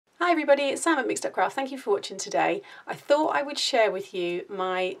Hi everybody, it's Sam at Mixed Up Craft. Thank you for watching today. I thought I would share with you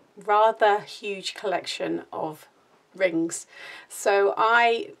my rather huge collection of rings. So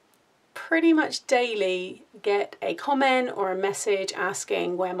I pretty much daily get a comment or a message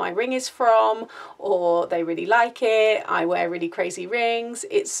asking where my ring is from, or they really like it. I wear really crazy rings.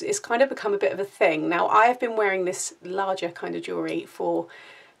 It's kind of become a bit of a thing. Now I have been wearing this larger kind of jewellery for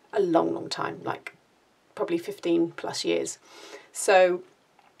a long time, like probably 15 plus years. So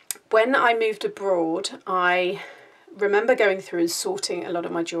when I moved abroad, I remember going through and sorting a lot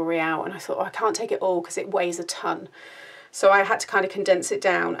of my jewellery out, and I thought, oh, I can't take it all because it weighs a ton. So I had to kind of condense it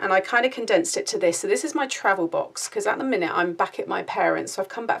down, and I kind of condensed it to this. So this is my travel box, because at the minute I'm back at my parents'. So I've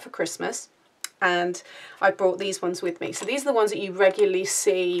come back for Christmas and I brought these ones with me. So these are the ones that you regularly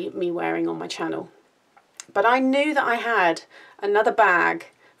see me wearing on my channel. But I knew that I had another bag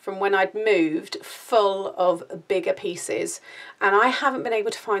from when I'd moved full of bigger pieces, and I haven't been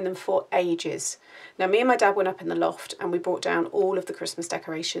able to find them for ages. Now me and my dad went up in the loft and we brought down all of the Christmas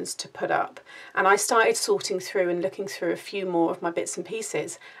decorations to put up, and I started sorting through and looking through a few more of my bits and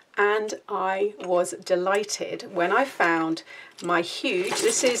pieces, and I was delighted when I found my huge,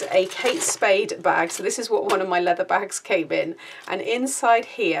 this is a Kate Spade bag, so this is what one of my leather bags came in, and inside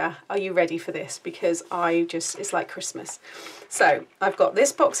here, are you ready for this? Because it's like Christmas. So I've got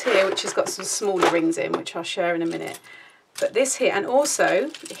this box here which has got some smaller rings in, which I'll share in a minute. But this here, and also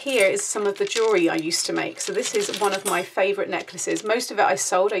here is some of the jewellery I used to make. So this is one of my favourite necklaces. Most of it I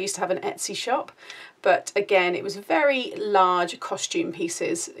sold. I used to have an Etsy shop, but again it was very large costume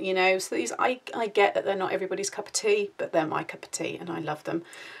pieces, you know. So these, I get that they're not everybody's cup of tea, but they're my cup of tea and I love them.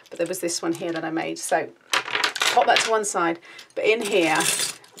 But there was this one here that I made, so pop that to one side. But in here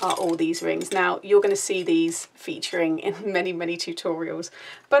are all these rings. Now you're going to see these featuring in many tutorials,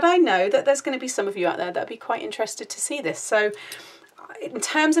 but I know that there's going to be some of you out there that'll be quite interested to see this. So in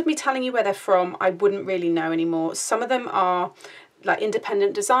terms of me telling you where they're from, I wouldn't really know anymore. Some of them are like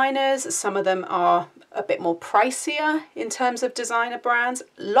independent designers, some of them are a bit more pricier in terms of designer brands,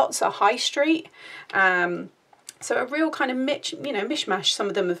 lots are high street. So a real kind of mishmash. Some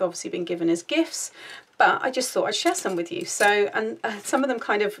of them have obviously been given as gifts, but I just thought I'd share some with you. So, and some of them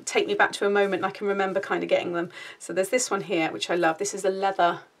kind of take me back to a moment, and I can remember kind of getting them. So there's this one here, which I love. This is a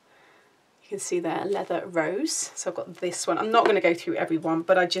leather, you can see there, leather rose. So I've got this one. I'm not going to go through every one,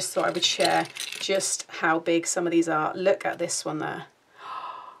 but I just thought I would share just how big some of these are. Look at this one there.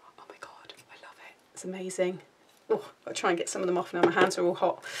 Oh my God, I love it. It's amazing. Oh, I'll try and get some of them off now, my hands are all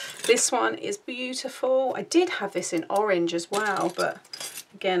hot. This one is beautiful. I did have this in orange as well, but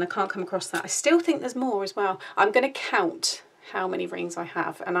again, I can't come across that. I still think there's more as well. I'm going to count how many rings I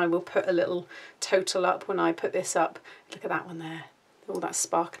have, and I will put a little total up when I put this up. Look at that one there, all that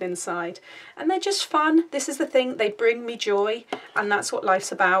sparkle inside. And they're just fun. This is the thing, they bring me joy, and that's what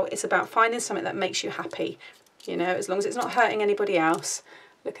life's about. It's about finding something that makes you happy, you know, as long as it's not hurting anybody else.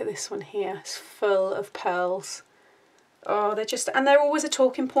 Look at this one here, it's full of pearls. Oh, they're always a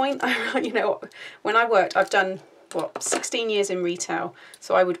talking point. You know, when I worked, I've done, what, 16 years in retail,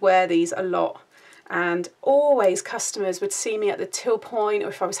 so I would wear these a lot, and always customers would see me at the till point, or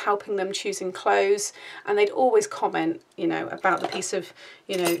if I was helping them choosing clothes, and they'd always comment, you know, about the piece of,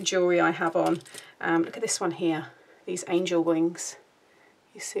 you know, jewellery I have on. Look at this one here, these angel wings.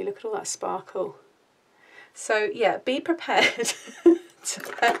 You see, look at all that sparkle. So yeah, be prepared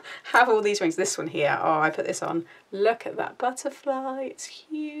to have all these rings. This one here, oh, I put this on. Look at that butterfly, it's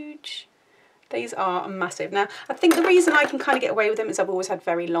huge. These are massive. Now, I think the reason I can kind of get away with them is I've always had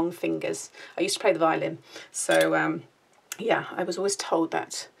very long fingers. I used to play the violin. So yeah, I was always told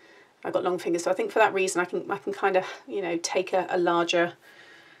that I got long fingers. So I think for that reason I can kind of, you know, take a larger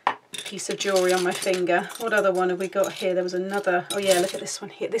piece of jewellery on my finger. What other one have we got here? There was another, oh yeah, look at this one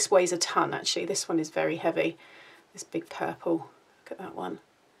here. This weighs a ton actually. This one is very heavy. This big purple. Look at that one.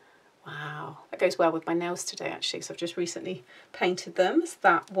 Wow, that goes well with my nails today actually, so I've just recently painted them. It's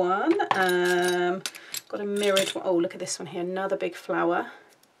that one. Got a mirrored one. Oh, look at this one here, another big flower.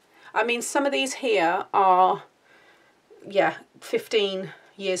 I mean, some of these here are, yeah, 15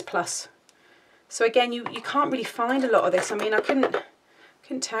 years plus. So again, you can't really find a lot of this. I mean, I couldn't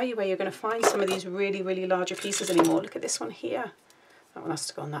tell you where you're going to find some of these really larger pieces anymore. Look at this one here. That one has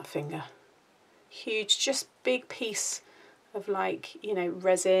to go on that finger. Huge, just big piece of, like, you know,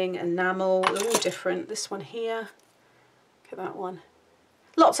 resin, enamel, they're all different. This one here, look at that one.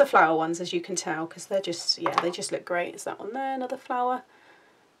 Lots of flower ones, as you can tell, because they're just, yeah, they just look great. Is that one there, another flower?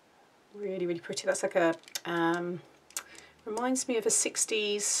 Really pretty. That's like a, reminds me of a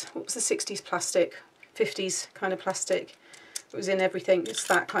 60s, what was the 60s plastic, 50s kind of plastic. It was in everything, it's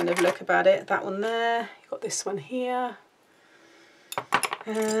that kind of look about it. That one there, you've got this one here.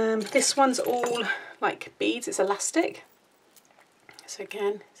 This one's all like beads, it's elastic. So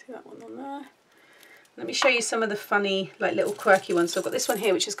again, see that one on there? Let me show you some of the funny, like little quirky ones. So I've got this one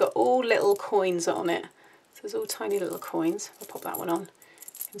here, which has got all little coins on it. So there's all tiny little coins. I'll pop that one on.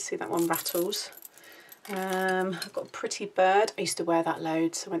 You can see that one rattles. I've got a pretty bird. I used to wear that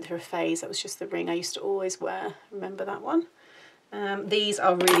loads. I went through a phase. That was just the ring I used to always wear. Remember that one? These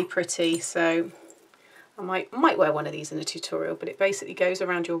are really pretty. So I might wear one of these in a tutorial, but it basically goes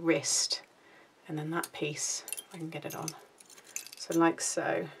around your wrist. And then that piece, if I can get it on. So like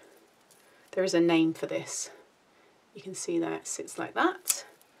so. There is a name for this. You can see that it sits like that.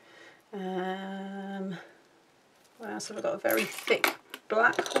 What else have I got? A very thick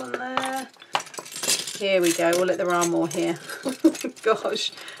black one there. Here we go. Oh look, there are more here.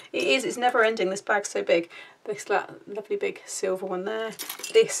 Gosh, it is. It's never ending. This bag's so big. This lovely big silver one there.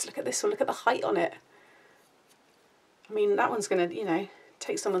 This, look at this one. Look at the height on it. I mean, that one's gonna, you know,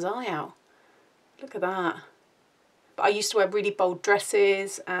 take someone's eye out. Look at that. But I used to wear really bold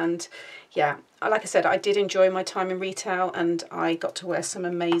dresses, and yeah, like I said, I did enjoy my time in retail, and I got to wear some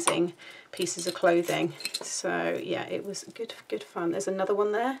amazing pieces of clothing. So yeah, it was good fun. There's another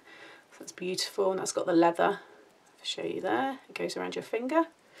one there. That's beautiful, and that's got the leather. I'll show you there. It goes around your finger.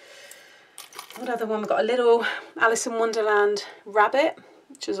 What other one? We've got a little Alice in Wonderland rabbit,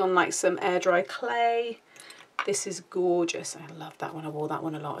 which is on like some air dry clay. This is gorgeous. I love that one. I wore that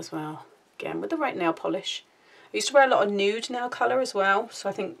one a lot as well. Again, with the right nail polish. I used to wear a lot of nude nail colour as well, so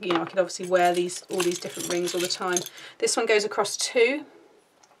I think, you know, I could obviously wear all these different rings all the time. This one goes across 2,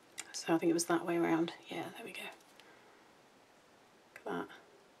 so I think it was that way around. Yeah, there we go. Look at that.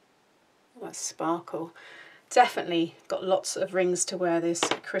 Oh, that sparkle. Definitely got lots of rings to wear this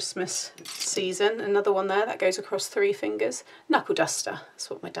Christmas season. Another one there that goes across 3 fingers. Knuckle duster, that's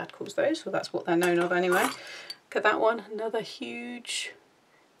what my dad calls those, well that's what they're known of anyway. Look at that one, another huge,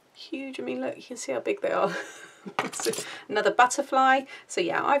 I mean look, you can see how big they are. Another butterfly. So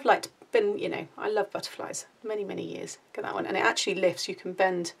yeah, I've been, you know, I love butterflies, many years. Look at that one, and it actually lifts. You can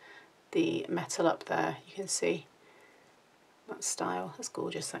bend the metal up there. You can see that style. That's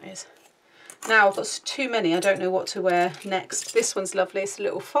gorgeous, that is. Now I've got too many. I don't know what to wear next. This one's lovely. It's a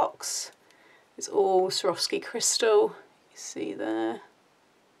little fox. It's all Swarovski crystal. You see there.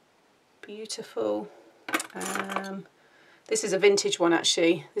 Beautiful. This is a vintage one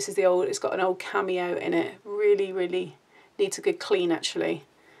actually. This is the old, it's got an old cameo in it. Really needs a good clean actually.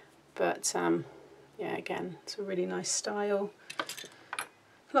 But yeah, again, it's a really nice style.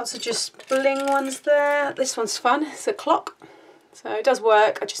 Lots of just bling ones there. This one's fun, it's a clock. So it does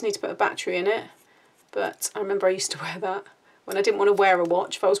work, I just need to put a battery in it. But I remember I used to wear that when I didn't want to wear a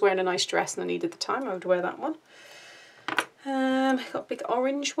watch. If I was wearing a nice dress and I needed the time, I would wear that one. Got a big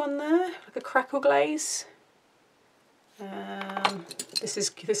orange one there, like a crackle glaze. This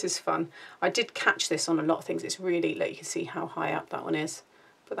is fun. I did catch this on a lot of things. It's really, like, you can see how high up that one is,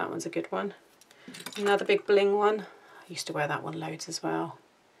 but that one's a good one. Another big bling one. I used to wear that one loads as well.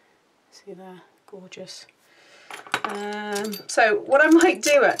 See there, gorgeous. So what I might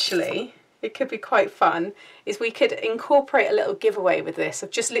do actually, it could be quite fun, is we could incorporate a little giveaway with this.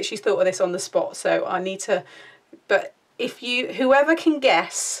 I've just literally thought of this on the spot, so I need to, but if you, whoever can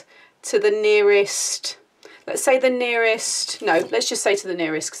guess to the nearest, let's say the nearest, no, let's just say to the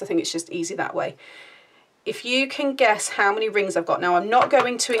nearest because I think it's just easy that way. If you can guess how many rings I've got. Now I'm not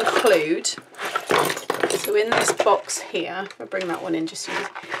going to include, so in this box here, I'll bring that one in just so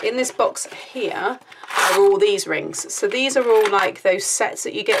in this box here are all these rings. So these are all like those sets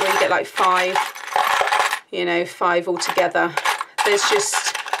that you get where you get like 5, you know, 5 all together.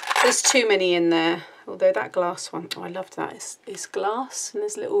 There's too many in there. Although that glass one, oh I loved that, it's glass and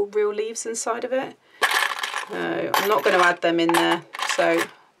there's little real leaves inside of it. No, I'm not going to add them in there, so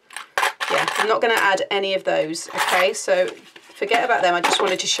yeah, I'm not going to add any of those, okay, so forget about them. I just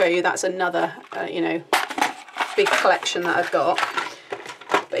wanted to show you that's another, you know, big collection that I've got,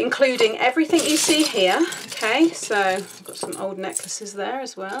 but including everything you see here, okay, so I've got some old necklaces there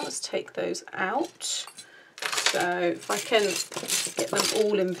as well. Let's take those out, so if I can get them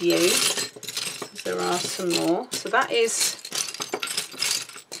all in view, there are some more, so that is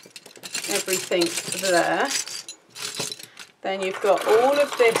everything there. Then you've got all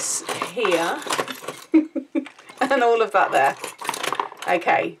of this here and all of that there.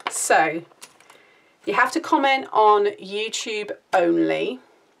 Okay, so you have to comment on YouTube only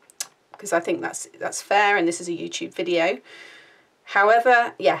because I think that's fair and this is a YouTube video.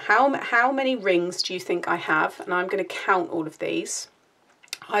 However, yeah, how many rings do you think I have? And I'm going to count all of these.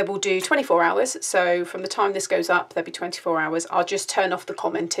 I will do 24 hours, so from the time this goes up, there'll be 24 hours. I'll just turn off the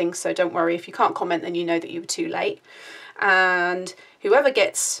commenting, so don't worry. If you can't comment, then you know that you were too late. and whoever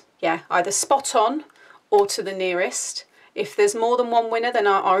gets, yeah, either spot on or to the nearest. If there's more than one winner, then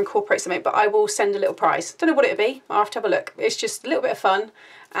I'll incorporate something, but I will send a little prize. Don't know what it'll be. I'll have to have a look. It's just a little bit of fun,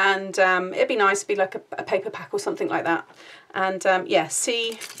 and it'd be nice to be like a paper pack or something like that. And yeah,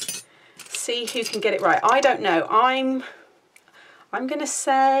 see who can get it right. I don't know. I'm gonna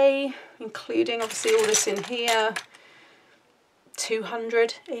say, including obviously all this in here,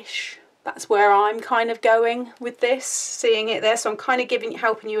 200-ish. That's where I'm kind of going with this, seeing it there. So I'm kind of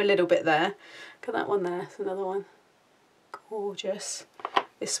helping you a little bit there. Look at that one there. It's another one. Gorgeous.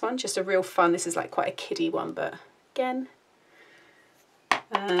 This one, just a real fun. This is like quite a kiddie one, but again,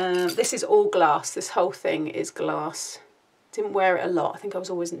 this is all glass. This whole thing is glass. Didn't wear it a lot. I think I was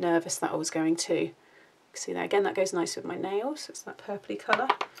always nervous that I was going to. See that again, that goes nice with my nails. It's that purpley colour.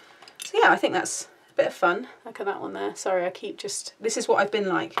 So yeah, I think that's a bit of fun. Look at that one there. Sorry, I keep just, this is what I've been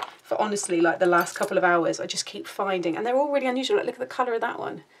like for honestly like the last couple of hours. I just keep finding, and they're all really unusual. Like, look at the colour of that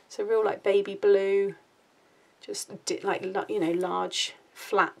one. It's a real like baby blue, just like, you know, large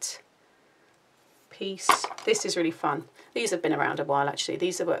flat piece. This is really fun. These have been around a while actually.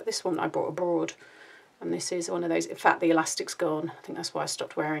 These are, this one I brought abroad, and this is one of those. In fact, the elastic's gone. I think that's why I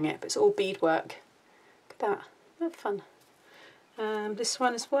stopped wearing it, but it's all beadwork. Look at that. Isn't that fun? This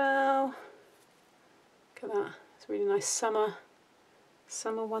one as well. Look at that. It's a really nice summer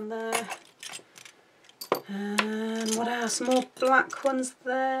one there. And what else? More black ones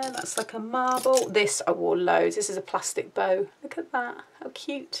there. That's like a marble. This I wore loads. This is a plastic bow. Look at that. How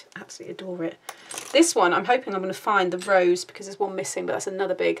cute. Absolutely adore it. This one, I'm hoping I'm going to find the rose because there's one missing, but that's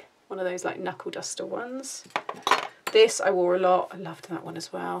another big one of those like knuckle duster ones. This I wore a lot. I loved that one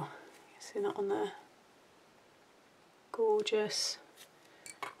as well. You see that one there? Gorgeous.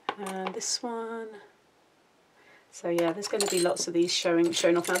 And this one. So yeah, there's going to be lots of these showing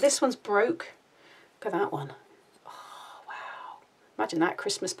off. Now this one's broke. Look at that one. Oh, wow. Imagine that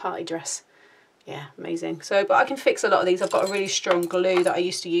Christmas party dress. Yeah, amazing. So, but I can fix a lot of these. I've got a really strong glue that I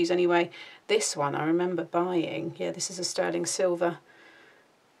used to use anyway. This one I remember buying. Yeah, this is a sterling silver.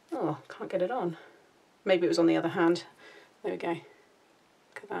 Oh, can't get it on. Maybe it was on the other hand. There we go.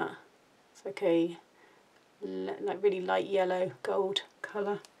 Look at that. It's like a like really light yellow gold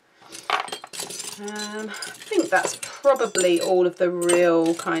colour. I think that's probably all of the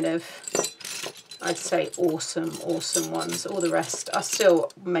real kind of, I'd say, awesome ones. All the rest are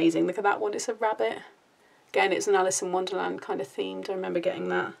still amazing. Look at that one, it's a rabbit. Again, it's an Alice in Wonderland kind of themed. I remember getting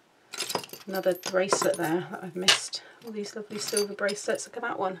that. Another bracelet there that I've missed. All these lovely silver bracelets. Look at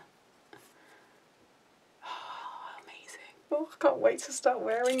that one. Oh, amazing. Oh, I can't wait to start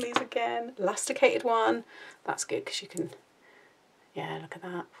wearing these again. Elasticated one. That's good because you can, yeah, look at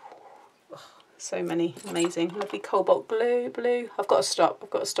that. Oh, so many amazing, lovely cobalt blue. I've got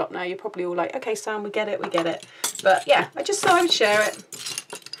to stop now. You're probably all like, okay, Sam, we get it. But yeah, I just thought I would share it.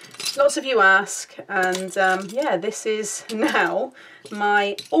 Lots of you ask, and yeah, this is now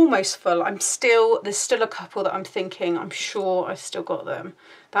my almost full. There's still a couple that I'm thinking, I'm sure I've still got them.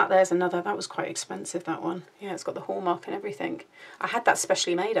 There's another, that was quite expensive, that one. Yeah, it's got the hallmark and everything. I had that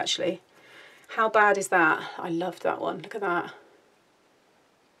specially made actually. How bad is that? I loved that one, look at that.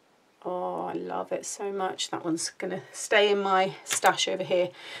 Oh, I love it so much. That one's gonna stay in my stash over here.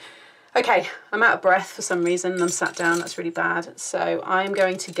 Okay, I'm out of breath for some reason and I'm sat down, that's really bad. So I'm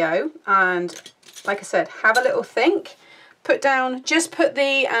going to go and, like I said, have a little think. Put down, just put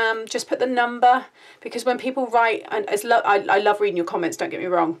the number, because when people write, and I love reading your comments, don't get me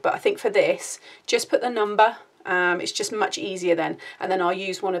wrong, but I think for this, just put the number. It's just much easier then. And then I'll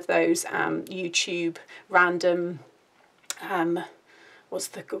use one of those YouTube random, what's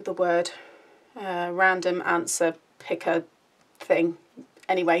the word? Random answer picker thing.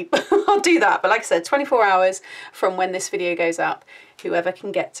 Anyway, I'll do that. But like I said, 24 hours from when this video goes up, whoever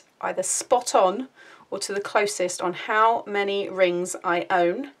can get either spot on or to the closest on how many rings I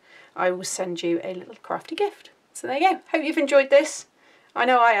own, I will send you a little crafty gift. So there you go. Hope you've enjoyed this. I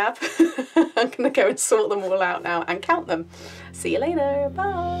know I have. I'm going to go and sort them all out now and count them. See you later.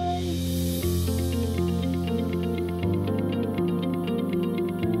 Bye.